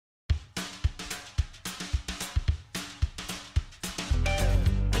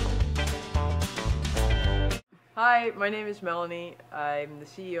Hi, my name is Melanie. I'm the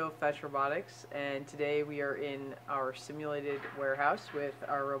CEO of Fetch Robotics, and today we are in our simulated warehouse with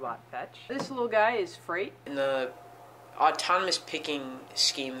our robot Fetch. This little guy is Freight. In the autonomous picking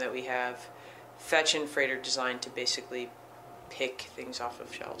scheme that we have, Fetch and Freight are designed to basically pick things off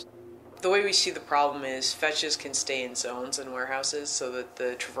of shelves. The way we see the problem is Fetches can stay in zones in warehouses so that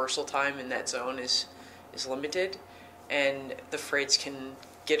the traversal time in that zone is limited, and the Freights can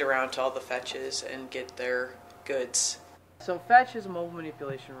get around to all the Fetches and get their goods. So Fetch is a mobile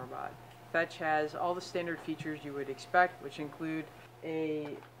manipulation robot. Fetch has all the standard features you would expect, which include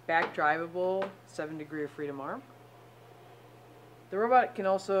a back drivable 7-degree of freedom arm. The robot can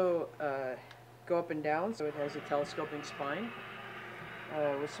also go up and down, so it has a telescoping spine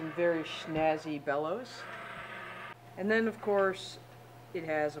with some very snazzy bellows. And then of course it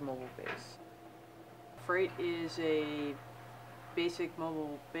has a mobile base. Freight is a basic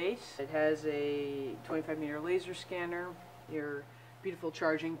mobile base. It has a 25-meter laser scanner, your beautiful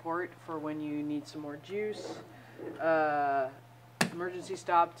charging port for when you need some more juice, emergency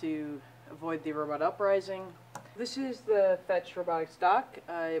stop to avoid the robot uprising. This is the Fetch robotics dock.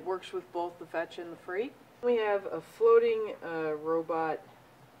 It works with both the Fetch and the Freight. We have a floating robot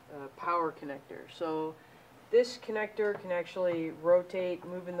power connector. So this connector can actually rotate,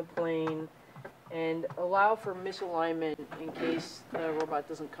 move in the plane, and allow for misalignment in case the robot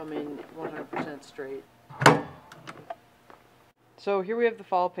doesn't come in 100% straight. So here we have the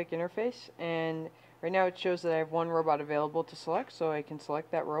follow pick interface, and right now it shows that I have one robot available to select, so I can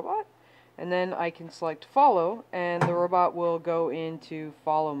select that robot, and then I can select follow, and the robot will go into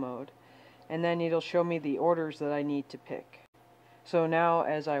follow mode, and then it'll show me the orders that I need to pick. So now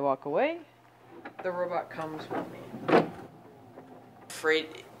as I walk away, the robot comes with me.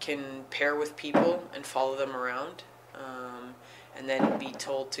 Freight can pair with people and follow them around, and then be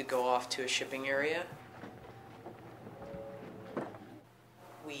told to go off to a shipping area.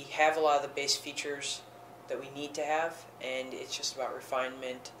 We have a lot of the base features that we need to have, and it's just about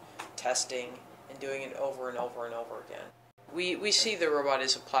refinement, testing, and doing it over and over and over again. We see the robot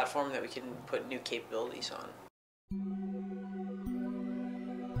as a platform that we can put new capabilities on.